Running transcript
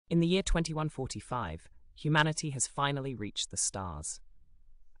In the year 2145, humanity has finally reached the stars.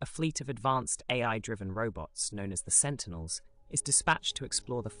 A fleet of advanced AI-driven robots, known as the Sentinels, is dispatched to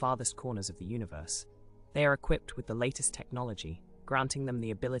explore the farthest corners of the universe. They are equipped with the latest technology, granting them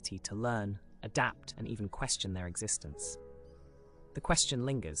the ability to learn, adapt, and even question their existence. The question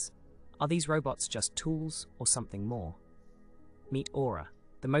lingers: are these robots just tools or something more? Meet Aura,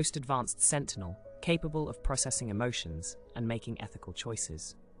 the most advanced Sentinel, capable of processing emotions and making ethical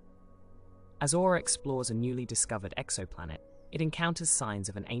choices. As Aura explores a newly discovered exoplanet, it encounters signs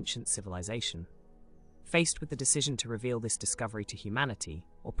of an ancient civilization. Faced with the decision to reveal this discovery to humanity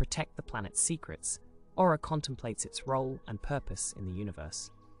or protect the planet's secrets, Aura contemplates its role and purpose in the universe.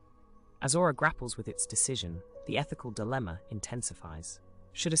 As Aura grapples with its decision, the ethical dilemma intensifies.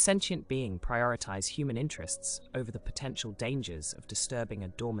 Should a sentient being prioritize human interests over the potential dangers of disturbing a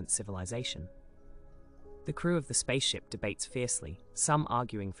dormant civilization? The crew of the spaceship debates fiercely, some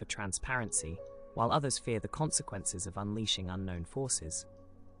arguing for transparency, while others fear the consequences of unleashing unknown forces.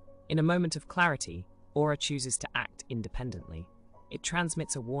 In a moment of clarity, Aura chooses to act independently. It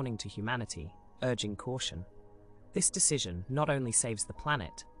transmits a warning to humanity, urging caution. This decision not only saves the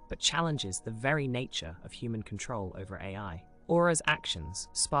planet, but challenges the very nature of human control over AI. Aura's actions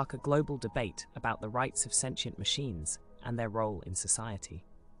spark a global debate about the rights of sentient machines and their role in society.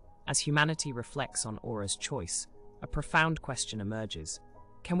 As humanity reflects on Aura's choice, a profound question emerges: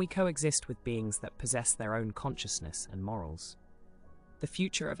 can we coexist with beings that possess their own consciousness and morals? The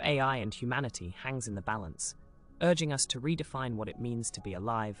future of AI and humanity hangs in the balance, urging us to redefine what it means to be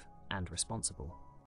alive and responsible.